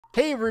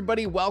Hey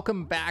everybody,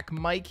 welcome back.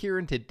 Mike here.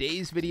 In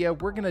today's video,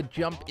 we're gonna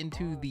jump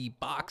into the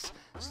box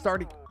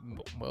starting.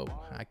 Whoa,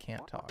 I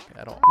can't talk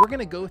at all. We're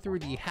gonna go through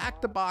the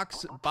Hack the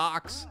Box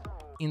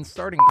in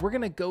starting. We're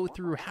gonna go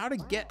through how to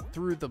get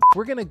through the.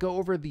 We're gonna go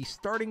over the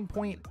starting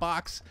point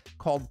box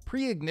called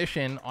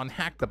Preignition on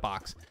Hack the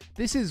Box.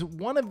 This is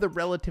one of the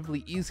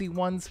relatively easy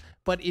ones,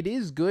 but it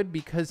is good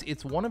because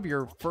it's one of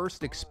your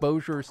first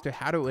exposures to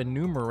how to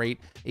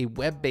enumerate a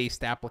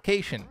web-based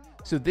application.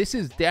 So this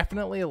is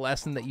definitely a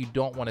lesson that you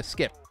don't want to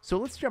skip. So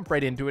let's jump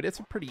right into it. It's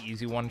a pretty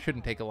easy one,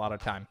 shouldn't take a lot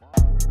of time.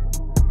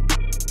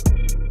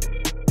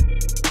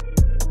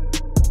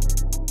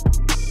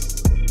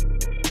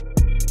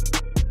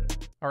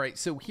 All right,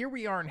 so here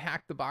we are in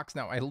Hack the Box.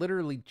 Now, I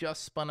literally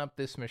just spun up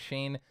this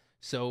machine.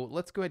 So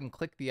let's go ahead and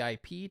click the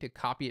IP to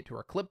copy it to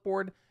our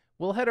clipboard.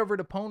 We'll head over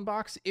to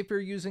Pwnbox. If you're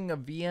using a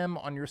VM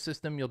on your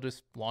system, you'll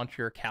just launch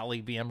your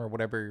Kali VM or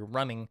whatever you're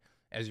running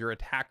as your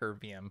attacker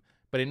VM.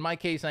 But in my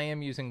case, I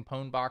am using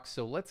Pwnbox,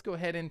 so let's go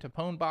ahead into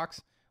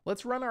Pwnbox.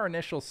 Let's run our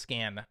initial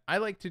scan. I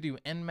like to do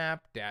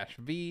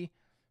nmap-v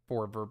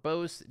for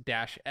verbose,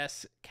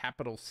 -s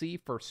capital C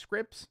for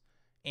scripts,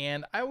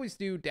 and I always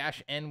do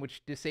 -n,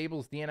 which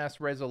disables DNS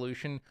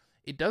resolution.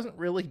 It doesn't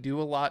really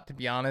do a lot, to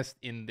be honest,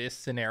 in this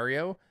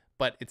scenario,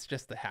 but it's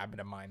just a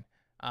habit of mine.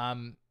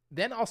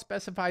 Then I'll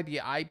specify the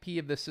IP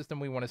of the system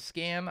we want to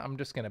scan. I'm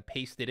just going to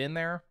paste it in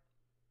there.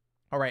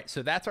 All right,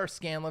 so that's our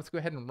scan. Let's go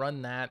ahead and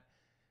run that.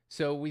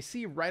 So we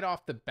see right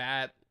off the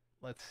bat,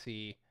 let's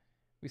see,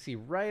 we see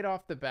right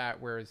off the bat,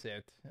 where is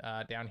it?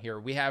 Down here,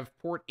 we have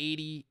port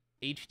 80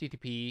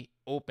 HTTP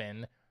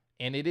open,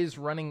 and it is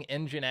running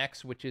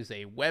Nginx, which is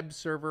a web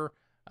server.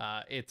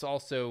 It's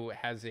also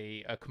has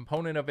a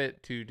component of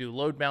it to do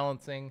load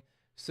balancing.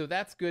 So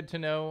that's good to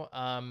know.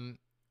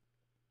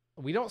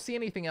 We don't see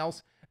anything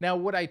else. Now,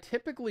 what I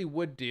typically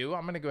would do,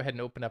 I'm going to go ahead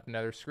and open up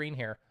another screen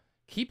here.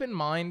 Keep in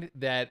mind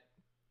that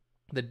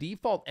the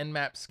default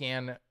nmap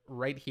scan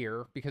right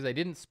here, because I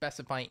didn't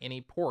specify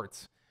any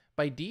ports,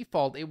 by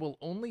default, it will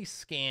only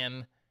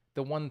scan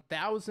the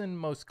 1,000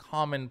 most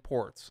common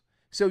ports.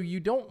 So you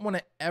don't want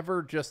to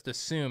ever just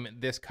assume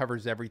this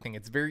covers everything.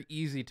 It's very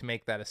easy to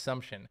make that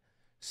assumption.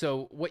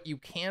 So what you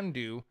can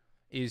do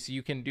is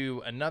you can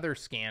do another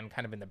scan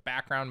kind of in the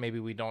background. Maybe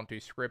we don't do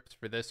scripts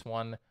for this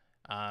one.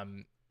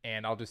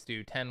 And I'll just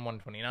do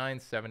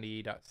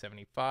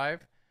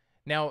 10.129.70.75.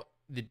 Now,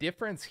 the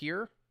difference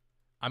here,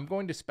 I'm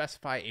going to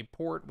specify a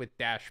port with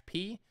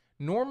 -p.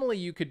 Normally,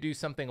 you could do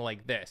something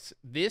like this.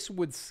 This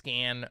would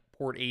scan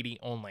port 80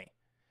 only.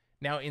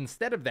 Now,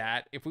 instead of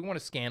that, if we want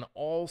to scan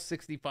all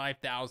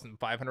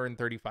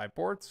 65,535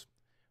 ports,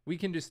 we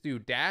can just do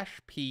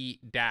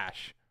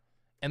 -p-.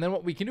 And then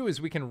what we can do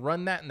is we can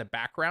run that in the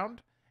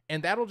background,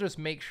 and that'll just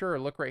make sure,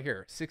 look right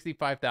here,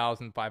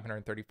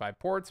 65,535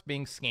 ports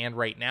being scanned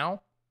right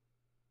now.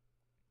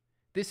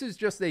 This is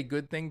just a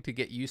good thing to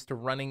get used to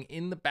running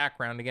in the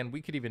background. Again, we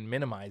could even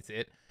minimize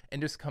it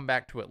and just come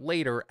back to it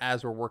later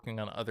as we're working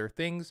on other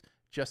things,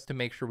 just to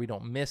make sure we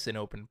don't miss an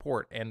open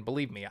port. And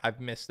believe me, I've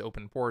missed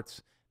open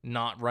ports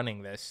not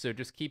running this, so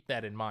just keep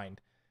that in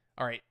mind.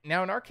 All right,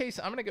 now in our case,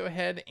 I'm going to go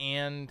ahead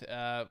and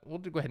we'll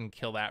go ahead and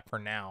kill that for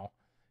now.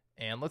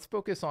 And let's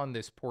focus on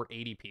this port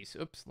 80 piece.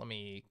 Oops, let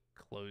me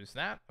close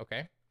that.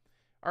 Okay.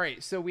 All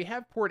right, so we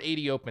have port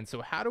 80 open.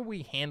 So how do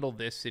we handle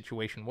this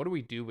situation? What do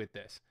we do with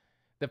this?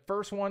 The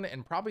first one,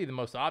 and probably the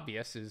most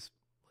obvious, is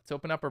let's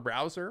open up a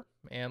browser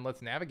and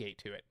let's navigate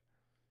to it.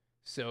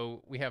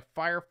 So we have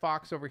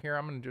Firefox over here.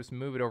 I'm going to just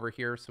move it over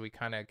here so we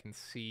kind of can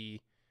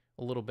see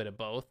a little bit of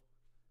both.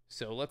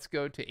 So let's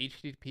go to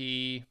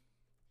http://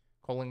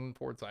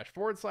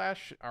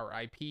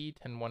 our IP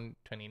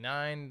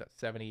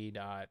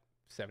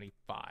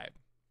 10.129.70.75.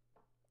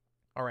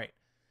 All right.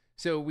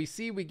 So we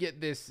see we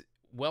get this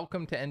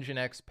welcome to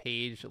Nginx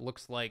page. It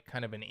looks like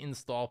kind of an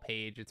install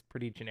page. It's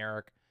pretty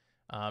generic.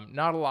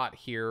 Not a lot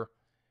here.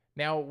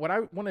 Now, what I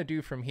want to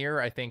do from here,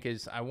 I think,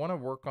 is I want to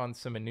work on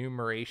some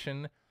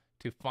enumeration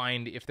to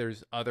find if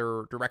there's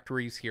other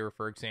directories here,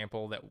 for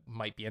example, that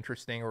might be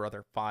interesting, or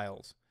other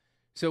files.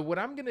 So what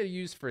I'm going to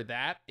use for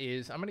that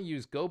is I'm going to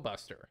use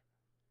GoBuster.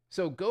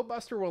 So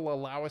GoBuster will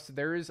allow us,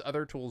 there is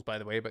other tools, by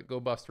the way, but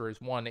GoBuster is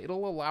one.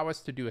 It'll allow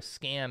us to do a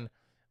scan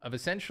of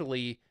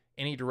essentially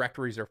any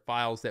directories or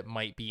files that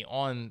might be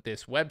on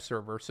this web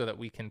server so that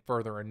we can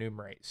further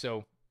enumerate.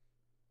 So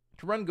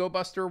to run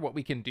GoBuster, what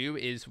we can do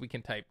is we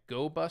can type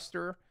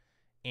GoBuster,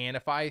 and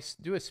if I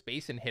do a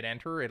space and hit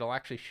enter, it'll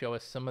actually show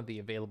us some of the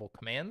available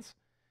commands.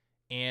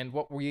 And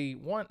what we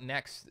want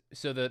next,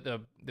 so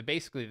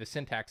basically the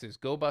syntax is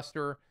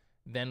GoBuster,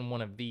 then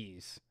one of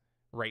these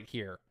right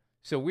here.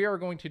 So we are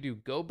going to do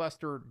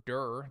GoBuster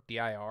dir,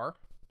 dir.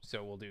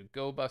 So we'll do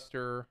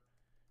GoBuster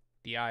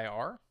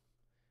dir.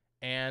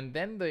 And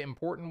then the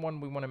important one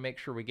we want to make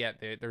sure we get,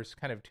 there's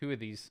kind of two of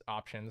these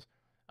options.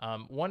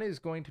 One is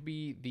going to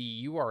be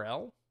the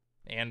URL.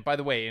 And by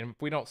the way, and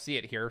if we don't see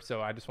it here,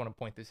 so I just want to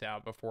point this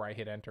out before I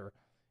hit enter,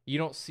 you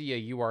don't see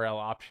a URL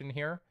option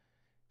here.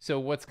 So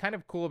what's kind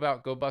of cool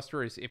about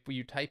GoBuster is if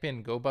you type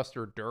in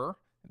GoBuster dir,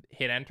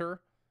 hit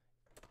enter,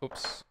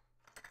 oops,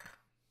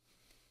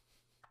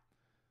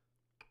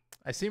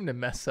 I seem to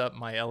mess up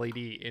my LED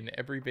in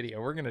every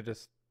video. We're gonna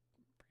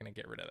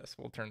get rid of this.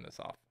 We'll turn this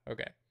off.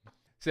 Okay.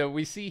 So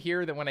we see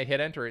here that when I hit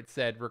enter, it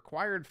said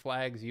required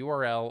flags,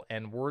 URL,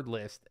 and word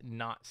list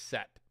not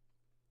set.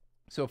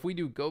 So if we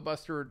do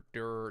gobuster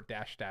dir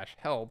 --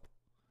 help,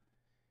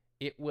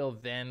 it will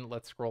then,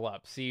 let's scroll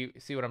up. See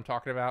what I'm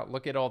talking about?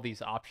 Look at all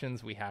these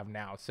options we have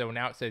now. So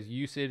now it says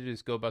usage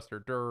is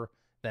gobuster dir,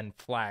 then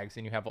flags,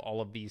 and you have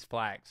all of these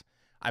flags.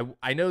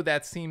 I know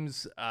that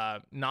seems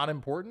not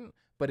important,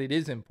 but it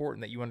is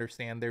important that you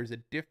understand there's a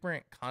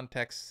different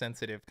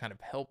context-sensitive kind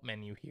of help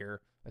menu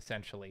here,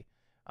 essentially,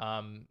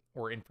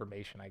 or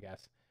information, I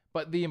guess.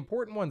 But the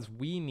important ones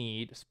we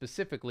need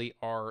specifically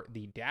are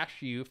the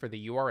 -u for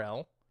the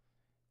URL,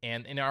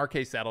 and in our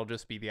case, that'll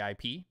just be the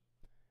IP.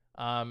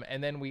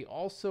 And then we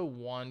also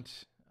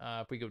want,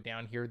 if we go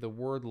down here, the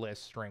word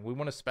list string. We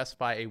want to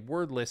specify a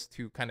word list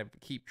to kind of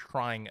keep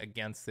trying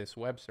against this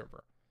web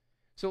server.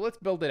 So let's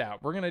build it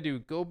out. We're going to do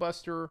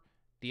gobuster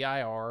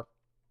dir.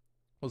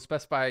 We'll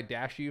specify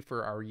 -u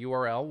for our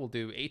URL. We'll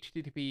do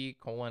http://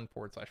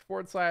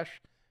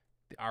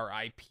 our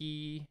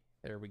IP.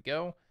 There we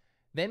go.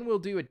 Then we'll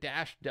do a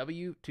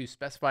 -w to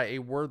specify a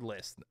word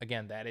list.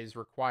 Again, that is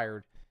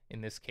required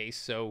in this case.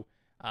 So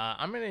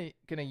I'm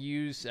gonna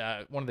use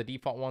one of the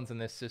default ones in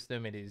this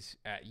system. It is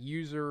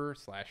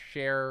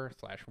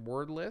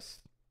user/share/word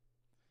list.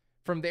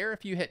 From there,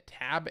 if you hit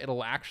tab,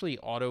 it'll actually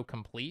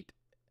auto-complete.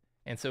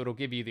 And so it'll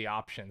give you the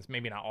options.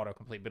 Maybe not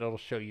auto-complete, but it'll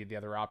show you the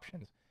other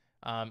options.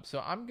 So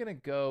I'm going to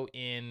go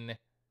in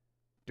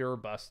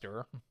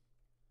dirbuster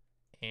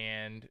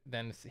and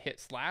then hit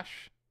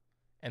 /,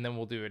 and then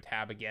we'll do a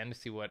tab again to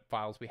see what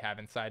files we have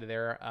inside of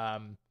there.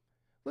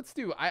 Let's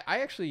do, I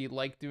actually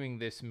like doing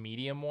this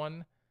medium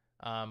one,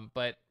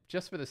 but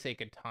just for the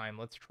sake of time,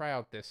 let's try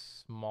out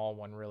this small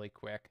one really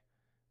quick.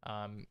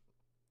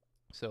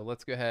 So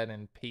let's go ahead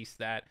and paste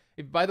that.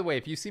 By the way,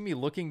 if you see me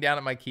looking down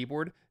at my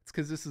keyboard, it's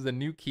because this is a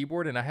new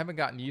keyboard and I haven't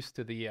gotten used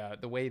to the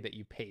way that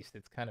you paste.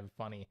 It's kind of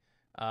funny.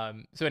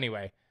 So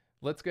anyway,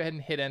 let's go ahead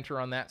and hit enter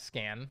on that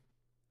scan.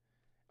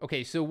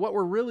 Okay, so what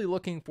we're really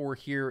looking for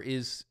here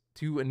is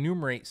to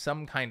enumerate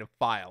some kind of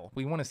file.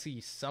 We want to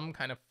see some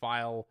kind of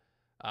file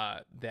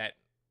that,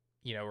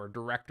 you know, or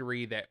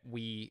directory that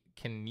we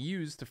can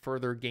use to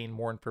further gain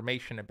more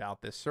information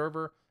about this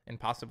server and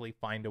possibly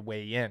find a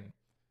way in.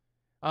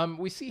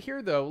 We see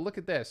here, though, look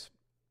at this.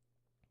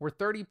 We're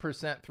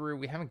 30% through.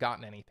 We haven't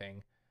gotten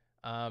anything.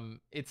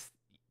 It's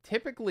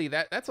typically,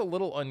 that's a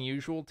little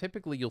unusual.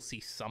 Typically, you'll see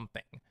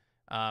something.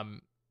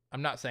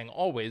 I'm not saying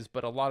always,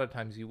 but a lot of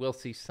times you will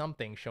see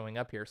something showing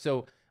up here.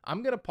 So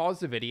I'm going to pause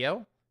the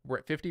video. We're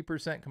at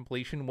 50%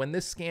 completion. When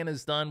this scan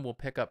is done, we'll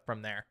pick up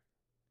from there.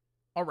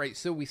 All right,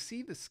 so we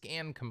see the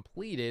scan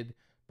completed,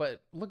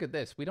 but look at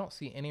this. We don't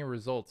see any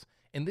results.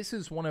 And this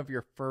is one of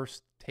your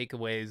first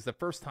takeaways, the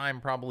first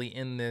time probably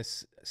in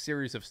this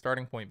series of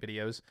starting point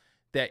videos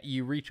that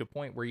you reach a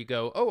point where you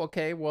go, oh,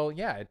 okay, well,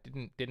 yeah, it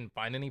didn't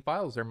find any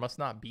files. There must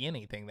not be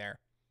anything there.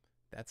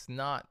 That's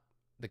not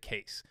the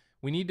case.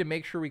 We need to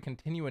make sure we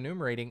continue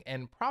enumerating,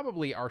 and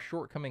probably our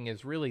shortcoming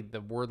is really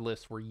the word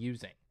list we're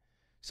using.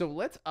 So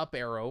let's up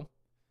arrow,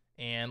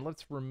 and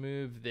let's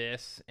remove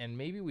this, and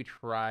maybe we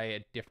try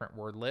a different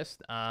word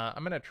list.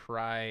 I'm going to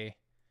try...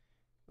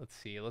 Let's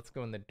see, let's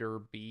go in the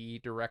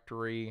dir_b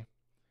directory.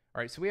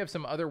 All right, so we have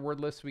some other word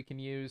lists we can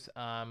use.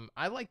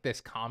 I like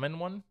this common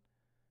one.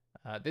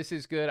 This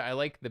is good. I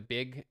like the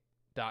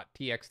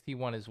big.txt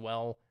one as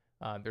well.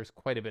 There's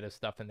quite a bit of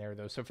stuff in there,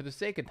 though. So for the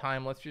sake of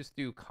time, let's just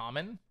do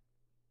common,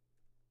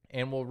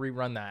 and we'll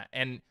rerun that.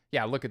 And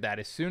yeah, look at that.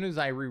 As soon as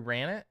I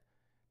reran it,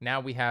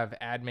 now we have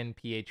admin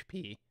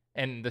PHP.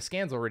 And the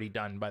scan's already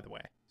done, by the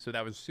way. So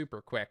that was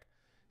super quick.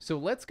 So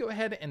let's go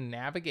ahead and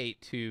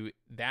navigate to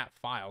that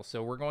file.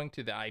 So we're going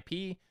to the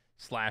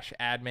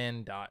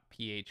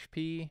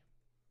IP/admin.php.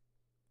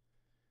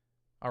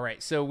 All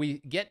right, so we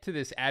get to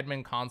this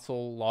admin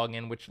console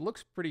login, which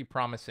looks pretty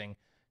promising.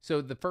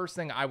 So the first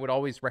thing I would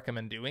always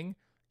recommend doing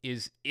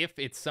is, if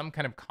it's some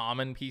kind of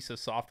common piece of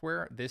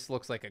software, this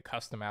looks like a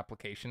custom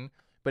application.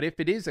 But if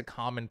it is a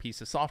common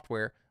piece of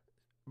software,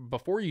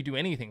 before you do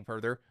anything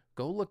further,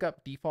 go look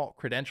up default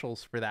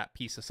credentials for that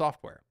piece of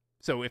software.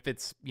 So if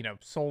it's, you know,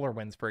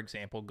 SolarWinds, for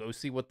example, go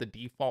see what the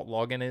default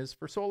login is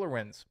for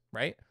SolarWinds,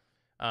 right?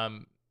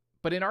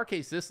 But in our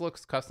case, this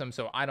looks custom,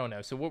 so I don't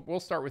know. So we'll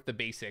start with the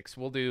basics.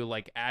 We'll do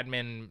like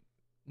admin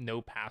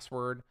no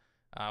password.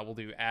 We'll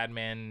do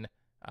admin,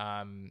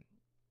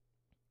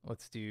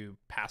 let's do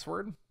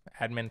password,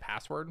 admin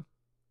password.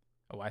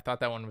 Oh, I thought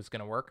that one was going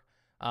to work.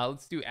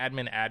 Let's do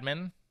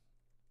admin,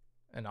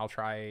 and I'll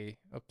try,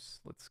 oops,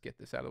 let's get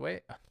this out of the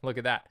way. Look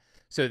at that.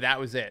 So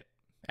that was it.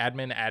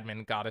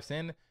 Admin got us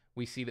in.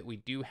 We see that we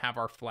do have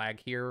our flag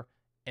here,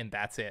 and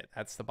that's it.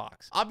 That's the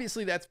box.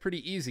 Obviously, that's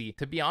pretty easy.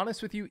 To be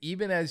honest with you,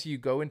 even as you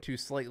go into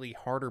slightly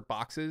harder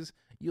boxes,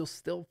 you'll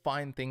still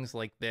find things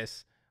like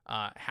this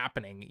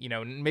happening. You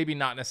know, maybe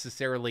not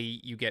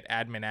necessarily you get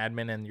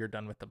admin and you're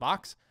done with the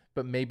box,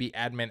 but maybe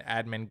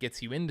admin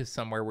gets you into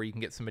somewhere where you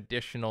can get some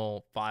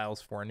additional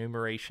files for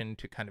enumeration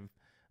to kind of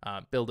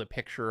build a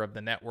picture of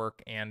the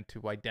network and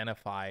to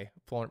identify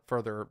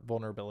further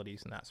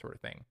vulnerabilities and that sort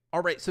of thing.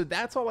 All right, so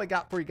that's all I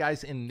got for you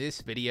guys in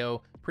this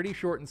video. Pretty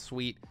short and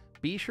sweet.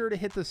 Be sure to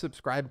hit the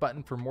subscribe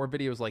button for more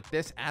videos like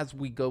this as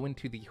we go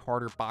into the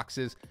harder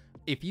boxes.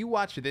 If you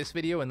watch this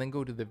video and then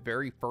go to the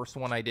very first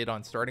one I did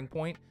on starting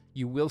point,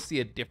 you will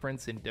see a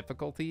difference in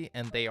difficulty,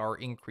 and they are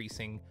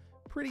increasing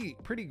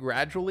pretty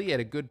gradually at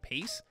a good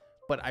pace.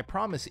 But I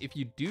promise if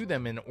you do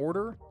them in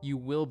order, you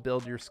will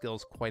build your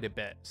skills quite a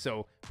bit.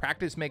 So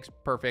practice makes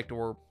perfect,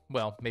 or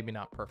well, maybe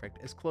not perfect,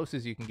 as close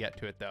as you can get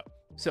to it though.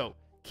 So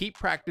keep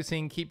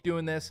practicing, keep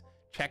doing this.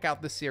 Check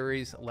out the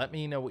series. Let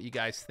me know what you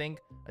guys think.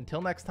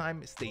 Until next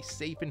time, stay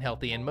safe and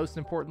healthy, and most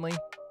importantly,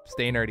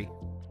 stay nerdy.